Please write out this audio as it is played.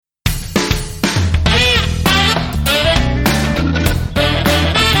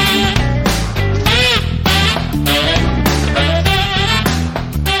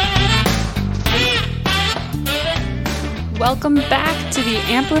Welcome back to the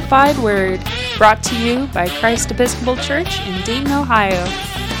Amplified Word, brought to you by Christ Episcopal Church in Dayton, Ohio.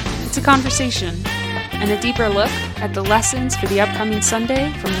 It's a conversation and a deeper look at the lessons for the upcoming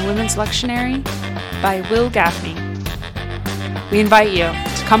Sunday from the Women's Lectionary by Will Gaffney. We invite you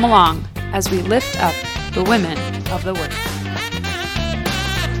to come along as we lift up the women of the Word.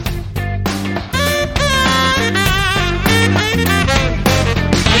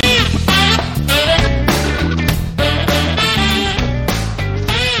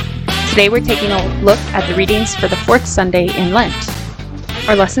 Today we're taking a look at the readings for the fourth Sunday in Lent.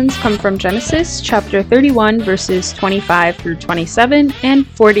 Our lessons come from Genesis chapter 31 verses 25 through 27 and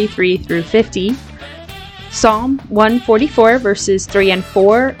 43 through 50, Psalm 144 verses 3 and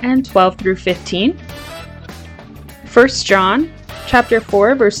 4 and 12 through 15, 1 John chapter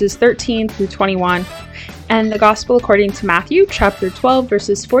 4 verses 13 through 21, and the Gospel according to Matthew chapter 12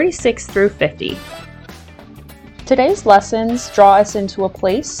 verses 46 through 50. Today's lessons draw us into a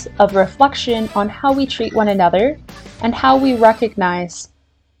place of reflection on how we treat one another and how we recognize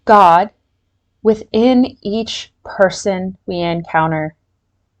God within each person we encounter.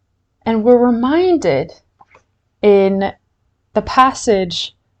 And we're reminded in the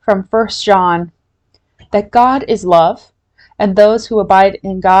passage from 1 John that God is love, and those who abide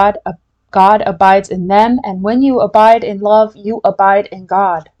in God, God abides in them, and when you abide in love, you abide in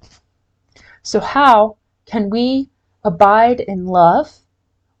God. So how can we abide in love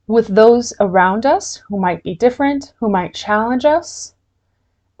with those around us who might be different, who might challenge us?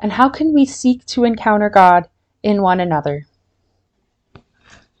 And how can we seek to encounter God in one another?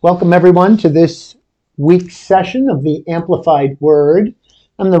 Welcome everyone to this week's session of the Amplified Word.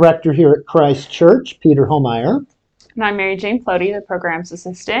 I'm the rector here at Christ Church, Peter Homeyer. And I'm Mary Jane Plody, the program's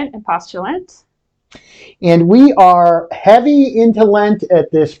assistant and postulant. And we are heavy into Lent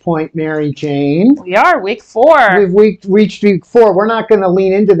at this point, Mary Jane. We are, week 4. We've reached week 4. We're not going to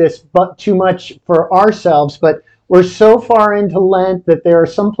lean into this but too much for ourselves, but we're so far into Lent that there are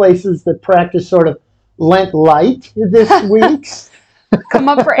some places that practice sort of Lent light this week. Come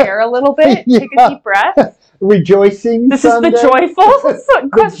up for air a little bit, yeah. Take a deep breath. Rejoicing This Sunday. Is the joyful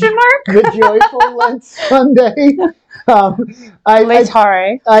question mark? The joyful Lent Sunday.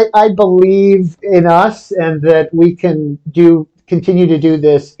 I believe in us and that we can continue to do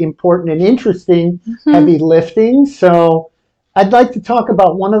this important and interesting heavy lifting. So I'd like to talk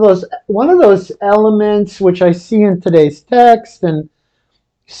about one of those elements which I see in today's text and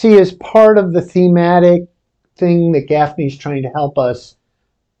see as part of the thematic thing that Gaffney's trying to help us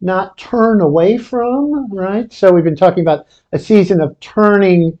not turn away from, right? So we've been talking about a season of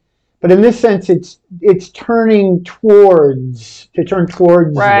turning, but in this sense, it's turning towards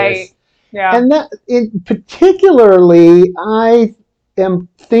right. this. Yeah. And that, particularly, I am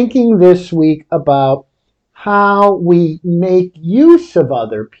thinking this week about how we make use of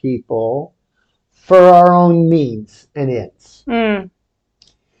other people for our own means and ends.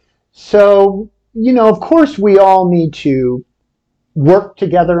 So, of course, we all need to work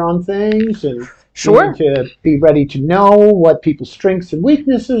together on things and sure. to be ready to know what people's strengths and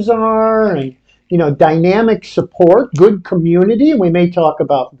weaknesses are, and dynamic support, good community. We may talk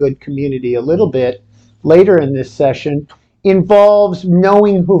about good community a little bit later in this session. Involves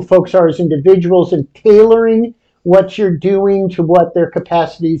knowing who folks are as individuals and tailoring what you're doing to what their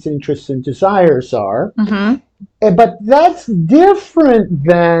capacities, interests, and desires are. But that's different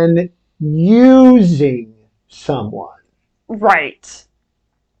than using someone. Right.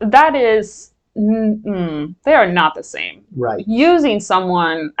 That is, they are not the same. Right. Using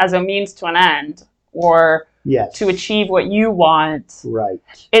someone as a means to an end or to achieve what you want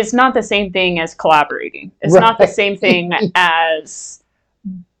is not the same thing as collaborating. It's not the same thing as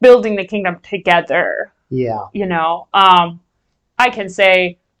building the kingdom together. Yeah. I can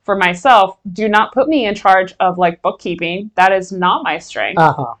say for myself, do not put me in charge of bookkeeping. That is not my strength.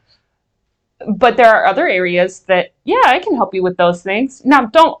 But there are other areas that, I can help you with those things. Now,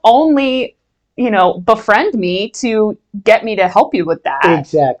 don't only, befriend me to get me to help you with that.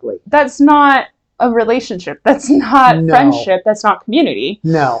 Exactly. That's not a relationship. That's not friendship. That's not community.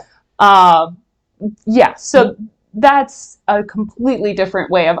 No. So that's a completely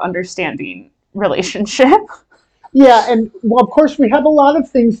different way of understanding relationship. Yeah, and well, of course, we have a lot of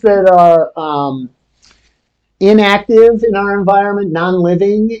things that are inactive in our environment,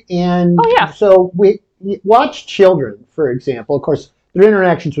 non-living, and so we watch children, for example. Of course, their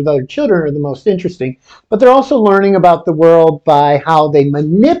interactions with other children are the most interesting, but they're also learning about the world by how they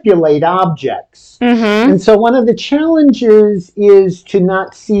manipulate objects. And so one of the challenges is to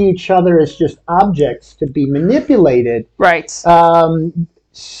not see each other as just objects to be manipulated. Right.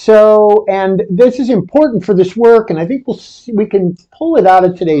 So, and this is important for this work, and I think we can pull it out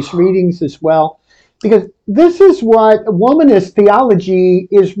of today's readings as well, because this is what womanist theology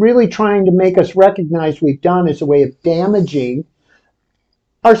is really trying to make us recognize we've done as a way of damaging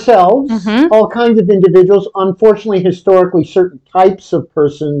ourselves, all kinds of individuals, unfortunately, historically, certain types of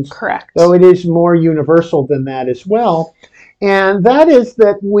persons, Correct. though it is more universal than that as well. And that is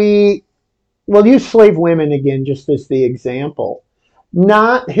that we'll use slave women again, just as the example.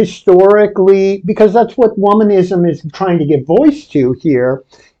 Not historically, because that's what womanism is trying to give voice to here,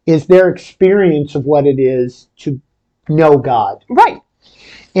 is their experience of what it is to know God. Right.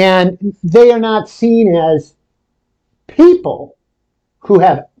 And they are not seen as people who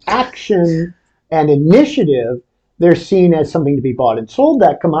have action and initiative. They're seen as something to be bought and sold.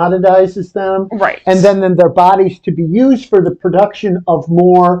 That commoditizes them. Right. And then their bodies to be used for the production of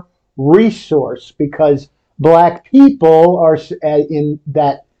more resource, because black people are, in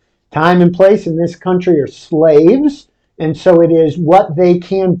that time and place in this country, are slaves. And so it is what they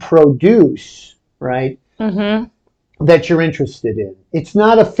can produce, right, that you're interested in. It's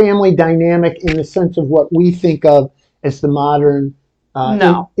not a family dynamic in the sense of what we think of as the modern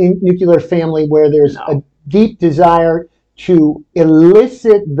nuclear family, where there's a deep desire to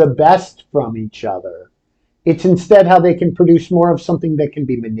elicit the best from each other. It's instead how they can produce more of something that can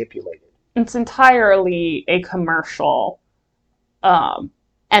be manipulated. It's entirely a commercial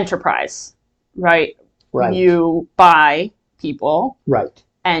enterprise, right? Right. You buy people. Right.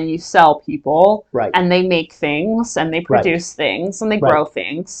 And you sell people. Right. And they make things, and they produce things, and they grow Right.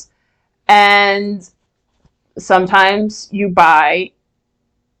 things. And sometimes you buy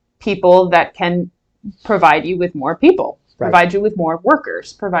people that can provide you with more people, provide you with more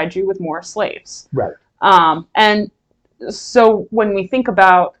workers, provide you with more slaves. Right. And so when we think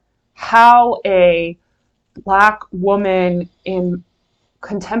about how a black woman in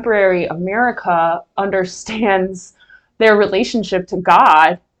contemporary America understands their relationship to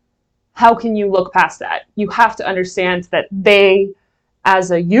God, how can you look past that? You have to understand that they, as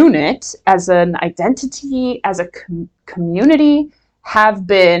a unit, as an identity, as a community, have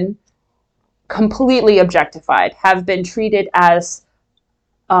been completely objectified, have been treated as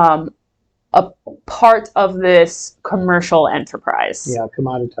a part of this commercial enterprise. Yeah,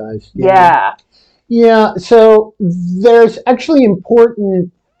 commoditized. Yeah. So there's actually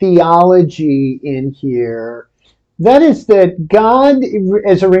important theology in here. That is that God,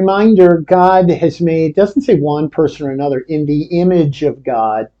 as a reminder, God has made, doesn't say one person or another, in the image of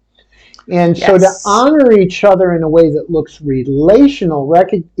God. And so to honor each other in a way that looks relational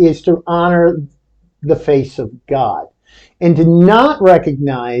is to honor the face of God. And to not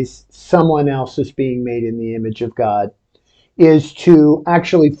recognize someone else as being made in the image of God is to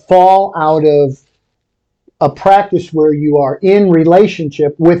actually fall out of a practice where you are in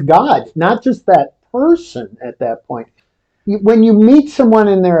relationship with God, not just that person at that point. When you meet someone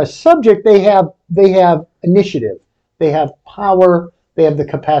and they're a subject, they have initiative, they have power, they have the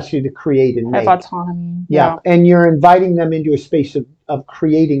capacity to create and make. Have autonomy. Yeah, and you're inviting them into a space of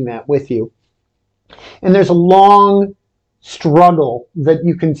creating that with you. And there's a long struggle that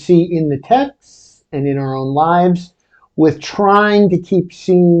you can see in the texts and in our own lives with trying to keep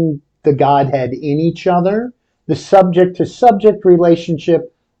seeing the Godhead in each other, the subject to subject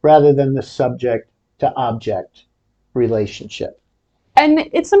relationship rather than the subject to object relationship. And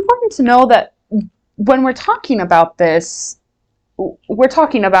it's important to know that when we're talking about this, we're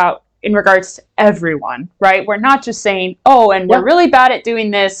talking about in regards to everyone, right? We're not just saying, we're really bad at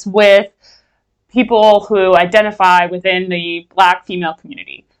doing this with people who identify within the Black female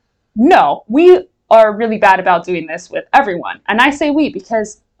community. No, we are really bad about doing this with everyone. And I say we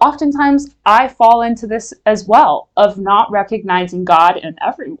because oftentimes I fall into this as well, of not recognizing God in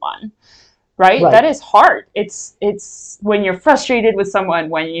everyone, right? That is hard. It's when you're frustrated with someone,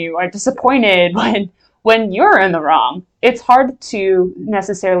 when you are disappointed, when you're in the wrong, it's hard to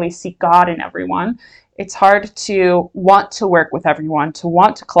necessarily see God in everyone. It's hard to want to work with everyone, to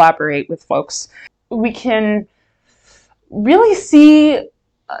want to collaborate with folks. We can really see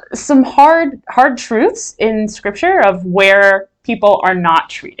some hard truths in Scripture of where people are not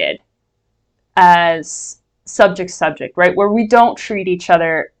treated as subject, right? Where we don't treat each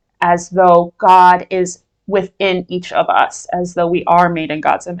other as though God is within each of us, as though we are made in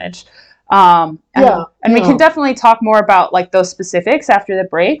God's image. And we can definitely talk more about like those specifics after the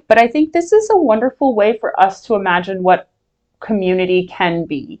break, but I think this is a wonderful way for us to imagine what community can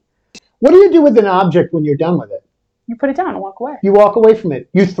be. What do you do with an object when you're done with it? You put it down and walk away. You walk away from it.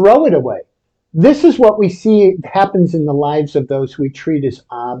 You throw it away. This is what we see happens in the lives of those we treat as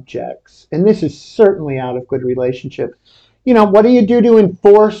objects. And this is certainly out of good relationship. what do you do to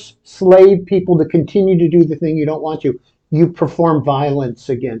enforce slave people to continue to do the thing you don't want to? You perform violence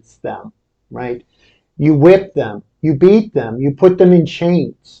against them, right? You whip them, you beat them, you put them in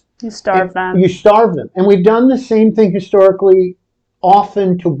chains. You starve them. You starve them. And we've done the same thing historically,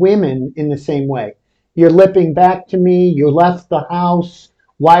 often to women in the same way. You're lipping back to me, you left the house,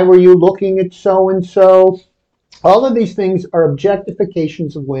 why were you looking at so-and-so? All of these things are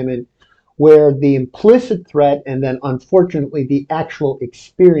objectifications of women where the implicit threat and then unfortunately the actual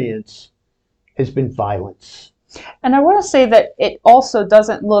experience has been violence. And I want to say that it also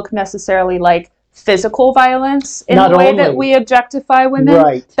doesn't look necessarily like physical violence in the way that we objectify women.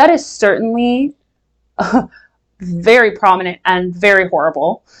 Right. That is certainly very prominent and very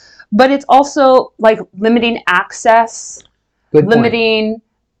horrible. But it's also like limiting access, limiting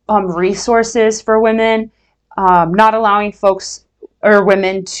resources for women, not allowing folks or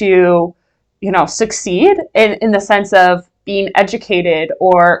women to, succeed in the sense of being educated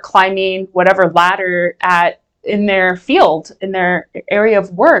or climbing whatever ladder in their field, in their area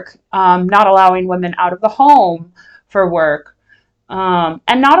of work, not allowing women out of the home for work,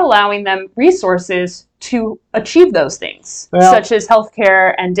 and not allowing them resources to achieve those things, such as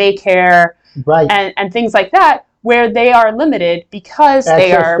healthcare and daycare, and things like that, where they are limited because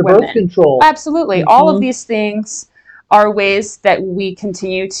they are women. Birth control. Absolutely. All of these things are ways that we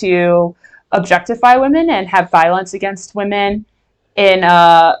continue to objectify women and have violence against women in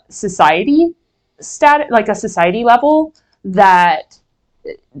a society level that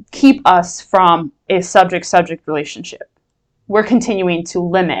keep us from a subject-subject relationship. We're continuing to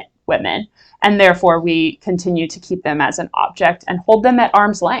limit women, and therefore we continue to keep them as an object and hold them at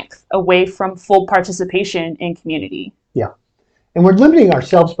arm's length, away from full participation in community. Yeah. And we're limiting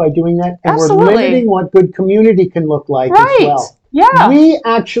ourselves by doing that, and Absolutely. We're limiting what good community can look like as well. Yeah. We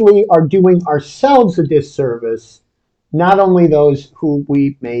actually are doing ourselves a disservice, not only those who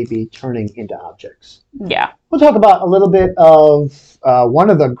we may be turning into objects. Yeah. We'll talk about a little bit of one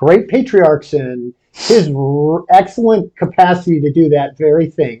of the great patriarchs and his excellent capacity to do that very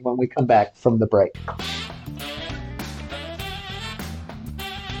thing when we come back from the break.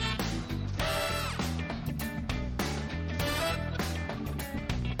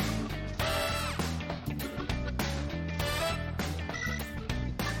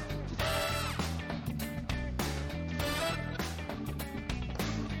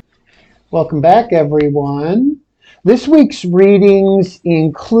 Welcome back, everyone. This week's readings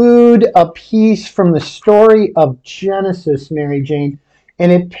include a piece from the story of Genesis, Mary Jane, and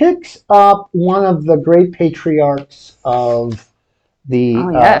it picks up one of the great patriarchs of the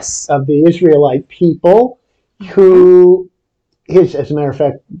of the Israelite people, who is, as a matter of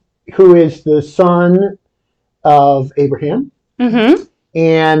fact, who is the son of Abraham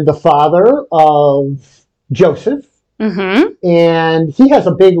and the father of Joseph. And he has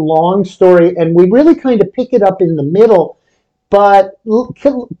a big, long story, and we really kind of pick it up in the middle. But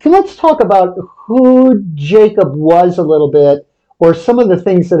let's talk about who Jacob was a little bit, or some of the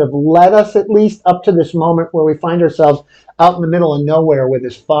things that have led us, at least up to this moment, where we find ourselves out in the middle of nowhere with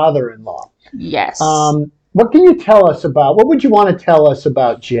his father-in-law. Yes. What can you tell us about? What would you want to tell us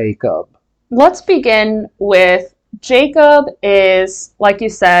about Jacob? Let's begin with Jacob is, like you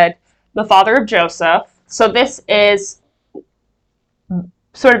said, the father of Joseph. So this is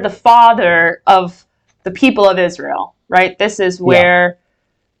sort of the father of the people of Israel, right? This is where,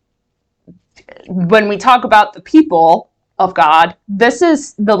 when we talk about the people of God, this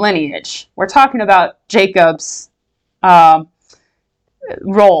is the lineage. We're talking about Jacob's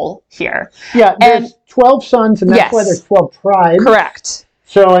role here. Yeah, there's 12 sons, and that's why there's 12 tribes. Correct.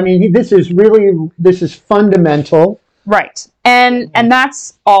 So, I mean, this is fundamental. Right. And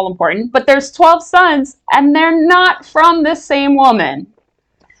that's all important. But there's 12 sons, and they're not from the same woman.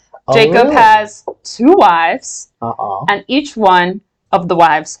 Jacob has 2 wives, and each one of the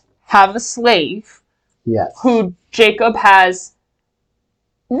wives have a slave who Jacob has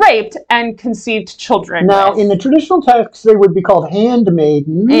raped and conceived children Now, with. in the traditional text, they would be called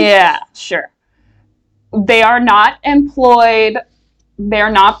handmaidens. Yeah, sure. They are not employed.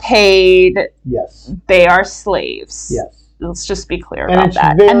 They're not paid. Yes. They are slaves. Yes. Let's just be clear about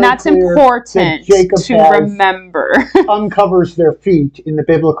that. And that's clear important to remember. Uncovers their feet in the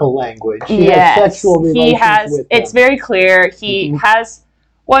biblical language. He has sexual relations with them. It's very clear. He has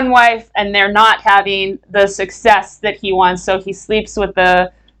one wife, and they're not having the success that he wants, so he sleeps with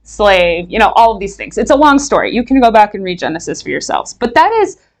the slave. All of these things. It's a long story. You can go back and read Genesis for yourselves. But that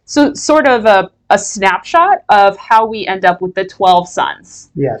is sort of a snapshot of how we end up with the 12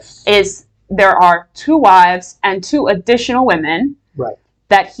 sons. Yes. There are 2 wives and 2 additional women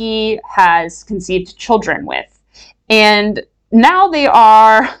that he has conceived children with. And now they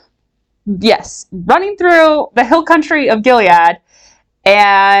are, yes, running through the hill country of Gilead,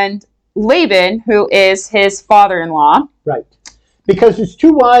 and Laban, who is his father-in-law. Right. Because his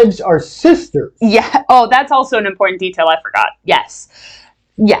two wives are sisters. Yeah. Oh, that's also an important detail I forgot. Yes.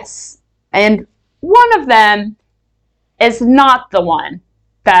 Yes. And one of them is not the one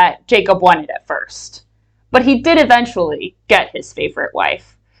that Jacob wanted at first. But he did eventually get his favorite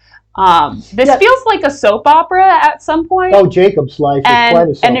wife. This feels like a soap opera at some point. Oh, Jacob's life is quite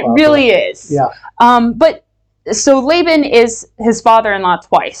a soap opera. And it really is. Yeah. But so Laban is his father-in-law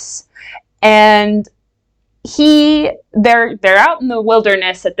twice. And they're out in the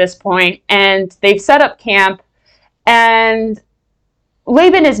wilderness at this point, and they've set up camp, and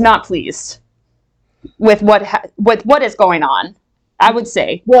Laban is not pleased with what is going on, I would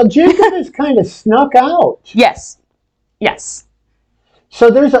say. Well, Jacob is kind of snuck out. Yes. So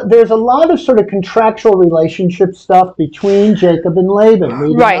there's a lot of sort of contractual relationship stuff between Jacob and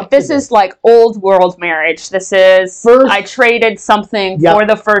Laban. Right. This is like old world marriage. This is I traded something for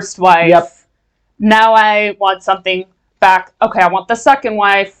the first wife. Yep. Now I want something back. Okay, I want the second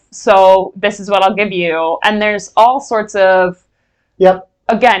wife, so this is what I'll give you. And there's all sorts of,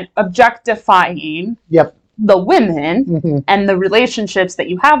 again, objectifying the women, and the relationships that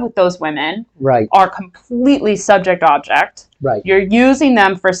you have with those women are completely subject-object. Right. You're using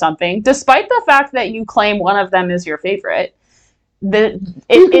them for something, despite the fact that you claim one of them is your favorite.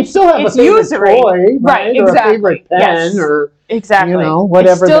 It's still have a favorite usury. Toy, right? Exactly. Or a favorite pen, or exactly,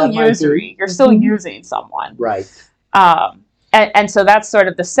 whatever. It's still usury. You're still using someone, right? And so that's sort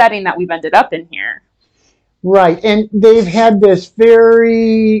of the setting that we've ended up in here, right? And they've had this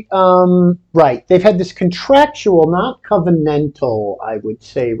very They've had this contractual, not covenantal, I would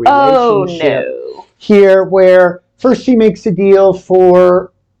say, relationship here, where first he makes a deal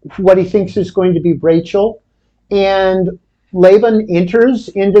for what he thinks is going to be Rachel, and Laban enters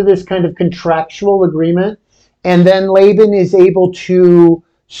into this kind of contractual agreement, and then Laban is able to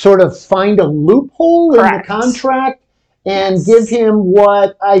sort of find a loophole in the contract and give him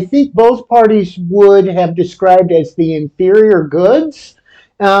what I think both parties would have described as the inferior goods,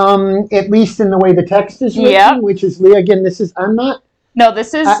 at least in the way the text is written, which is, again, I'm not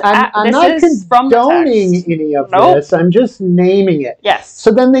condoning any of this. I'm just naming it. Yes.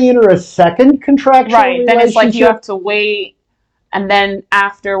 So then they enter a second contractual relationship. Then it's like you have to wait, and then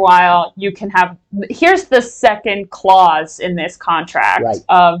after a while you can have. Here's the second clause in this contract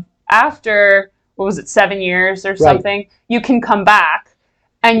of after, what was it, 7 years or something, you can come back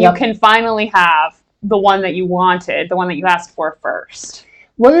and you can finally have the one that you wanted, the one that you asked for first.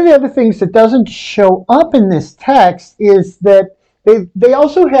 One of the other things that doesn't show up in this text is that they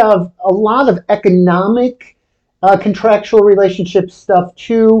also have a lot of economic contractual relationship stuff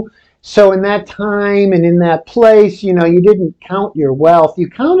too. So in that time and in that place, you didn't count your wealth. You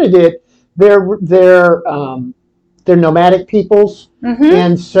counted it. They're nomadic peoples,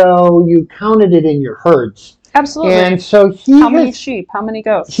 and so you counted it in your herds. Absolutely. And so how many sheep? How many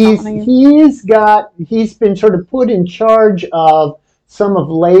goats? He's been sort of put in charge of some of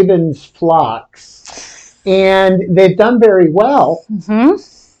Laban's flocks, and they've done very well.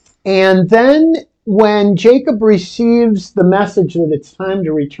 And then when Jacob receives the message that it's time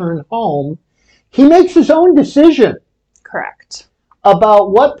to return home, he makes his own decision. Correct.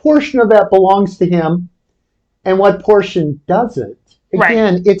 About what portion of that belongs to him and what portion doesn't.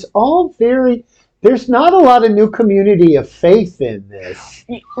 Again, it's all very, there's not a lot of new community of faith in this.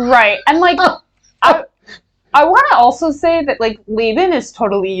 Right. And I want to also say that, Laban is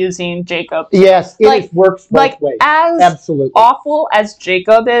totally using Jacob. Yes, it works both ways. As absolutely awful as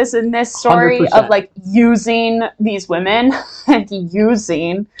Jacob is in this story 100%. Of, using these women and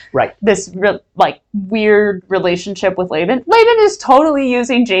using this, weird relationship with Laban. Laban is totally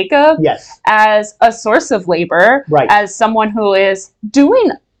using Jacob as a source of labor, as someone who is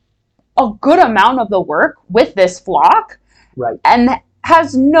doing a good amount of the work with this flock, and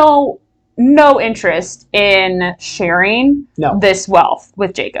has no interest in sharing this wealth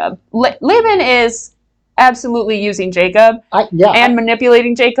with Jacob. Laban is absolutely using Jacob and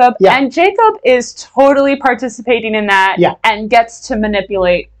manipulating Jacob, and Jacob is totally participating in that and gets to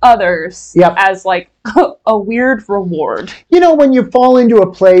manipulate others as a weird reward. When you fall into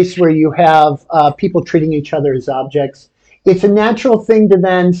a place where you have people treating each other as objects, it's a natural thing to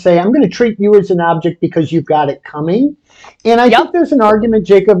then say, I'm going to treat you as an object because you've got it coming. And I think there's an argument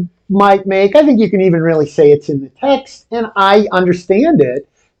Jacob might make. I think you can even really say it's in the text, and I understand it,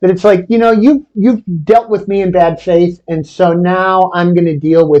 that it's like, you've dealt with me in bad faith, and so now I'm going to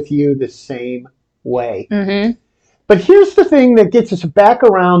deal with you the same way. But here's the thing that gets us back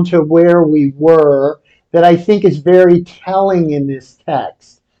around to where we were, that I think is very telling in this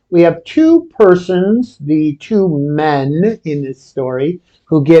text. We have two persons, the two men in this story,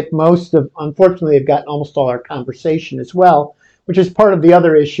 who get most of, unfortunately, they've gotten almost all our conversation as well, which is part of the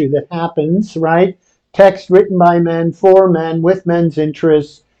other issue that happens, right? Text written by men, for men, with men's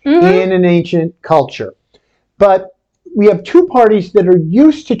interests in an ancient culture. But we have two parties that are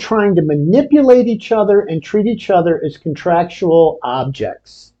used to trying to manipulate each other and treat each other as contractual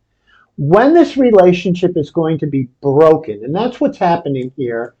objects. When this relationship is going to be broken, and that's what's happening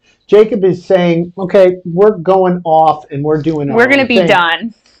here, Jacob is saying, okay, we're going off and we're doing our own thing. We're going to be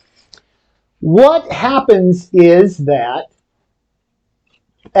done. What happens is that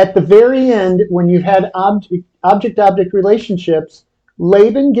at the very end, when you've had object-object relationships,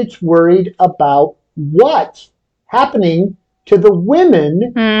 Laban gets worried about what's happening to the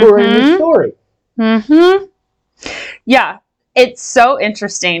women who are in the story. Yeah, it's so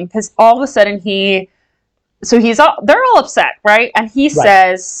interesting because all of a sudden they're all upset, right? And he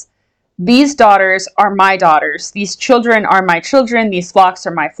says, these daughters are my daughters. These children are my children. These flocks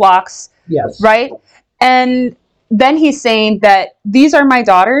are my flocks. Yes. Right? And then he's saying that these are my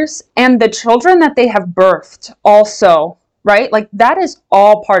daughters and the children that they have birthed also, right? Like that is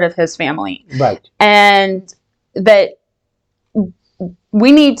all part of his family. Right. And that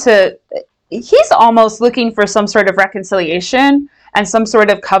we need to, he's almost looking for some sort of reconciliation and some sort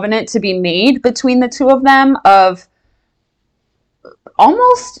of covenant to be made between the two of them of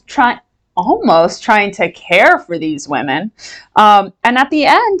almost trying to care for these women. And at the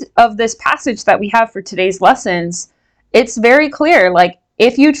end of this passage that we have for today's lessons, it's very clear, like,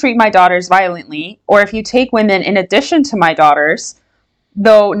 if you treat my daughters violently, or if you take women in addition to my daughters,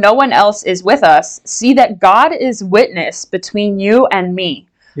 though no one else is with us, see that God is witness between you and me.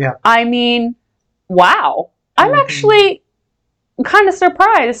 Yeah. I mean, wow. I'm actually kind of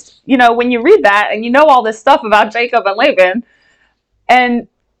surprised, when you read that and you know all this stuff about Jacob and Laban. And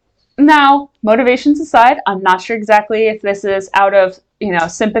now, motivations aside, I'm not sure exactly if this is out of,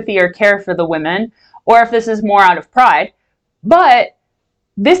 sympathy or care for the women, or if this is more out of pride. But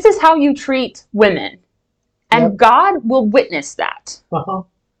this is how you treat women. And God will witness that,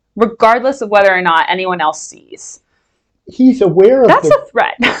 regardless of whether or not anyone else sees. He's aware of That's a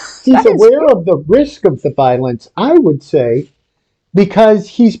threat. He's aware of the risk of the violence, I would say, because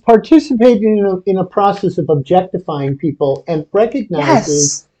he's participating in a process of objectifying people and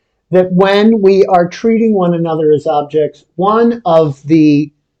recognizes that when we are treating one another as objects, one of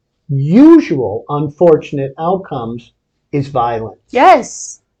the usual unfortunate outcomes is violence.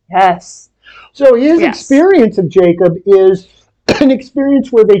 Yes. So his experience of Jacob is an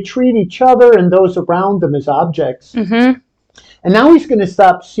experience where they treat each other and those around them as objects. And now he's going to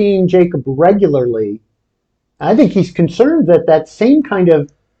stop seeing Jacob regularly. I think he's concerned that that same kind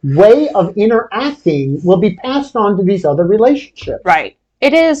of way of interacting will be passed on to these other relationships. Right.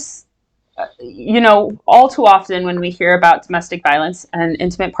 It is, all too often when we hear about domestic violence and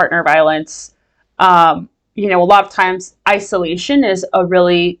intimate partner violence, a lot of times isolation is a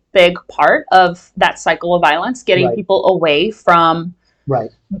really big part of that cycle of violence, getting people away from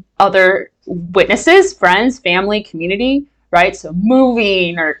other witnesses, friends, family, community, right? So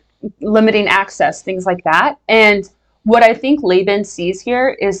moving or limiting access, things like that. And what I think Laban sees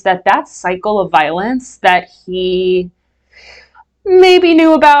here is that cycle of violence that he maybe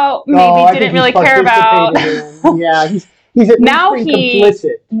knew about, maybe didn't really care about. Yeah, he's at least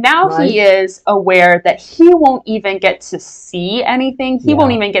complicit. Now he is aware that he won't even get to see anything. He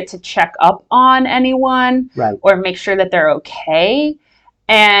won't even get to check up on anyone or make sure that they're okay.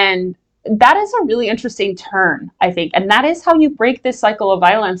 And that is a really interesting turn, I think. And that is how you break this cycle of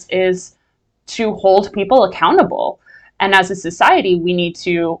violence, is to hold people accountable. And as a society, we need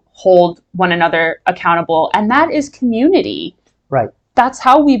to hold one another accountable. And that is community. Right. That's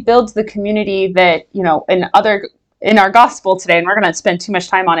how we build the community that, in our gospel today, and we're going to spend too much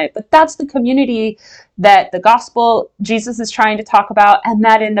time on it, but that's the community that the gospel, Jesus is trying to talk about, and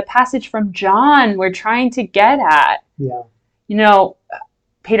that in the passage from John, we're trying to get at. Yeah.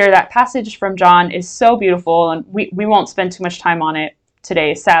 Peter, that passage from John is so beautiful, and we won't spend too much time on it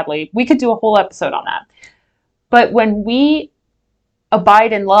today, sadly. We could do a whole episode on that. But when we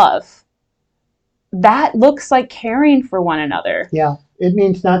abide in love, that looks like caring for one another. Yeah, it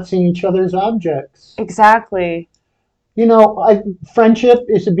means not seeing each other as objects. Exactly. Friendship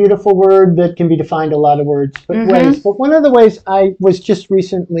is a beautiful word that can be defined a lot of ways. But one of the ways, I was just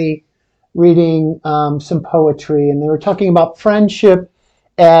recently reading some poetry, and they were talking about friendship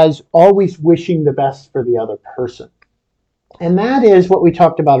as always wishing the best for the other person. And that is what we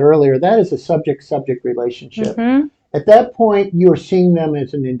talked about earlier. That is a subject-subject relationship. At that point, you're seeing them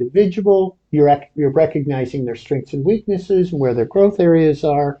as an individual. You're recognizing their strengths and weaknesses and where their growth areas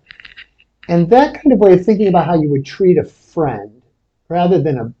are. And that kind of way of thinking about how you would treat a friend rather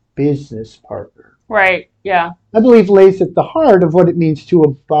than a business partner, Right. Yeah. I believe lays at the heart of what it means to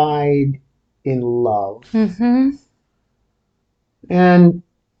abide in love. Mm-hmm. And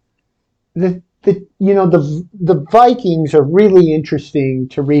the Vikings are really interesting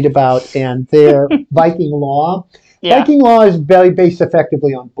to read about, and their Viking law. Yeah. Viking law is based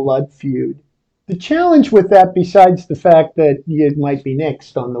effectively on blood feud. The challenge with that, besides the fact that you might be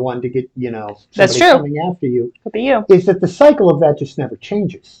next on the one to get, That's somebody true. coming after you, Could be you. is that the cycle of that just never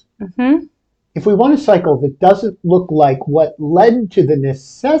changes. Mm-hmm. If we want a cycle that doesn't look like what led to the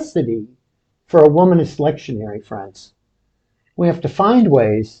necessity for a womanist lectionary, friends, we have to find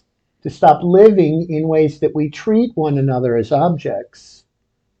ways to stop living in ways that we treat one another as objects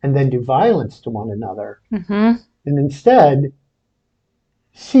and then do violence to one another, Mm-hmm. and instead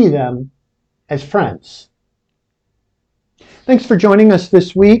see them as friends. Thanks for joining us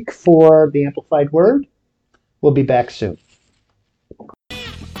this week for the Amplified Word. We'll be back soon.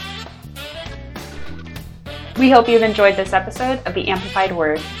 We hope you've enjoyed this episode of the Amplified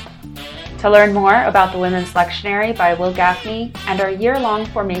Word. To learn more about the Women's Lectionary by Will Gaffney and our year-long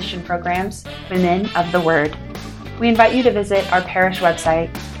formation programs, Women of the Word, we invite you to visit our parish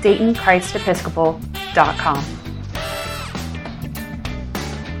website, DaytonChristEpiscopal.com.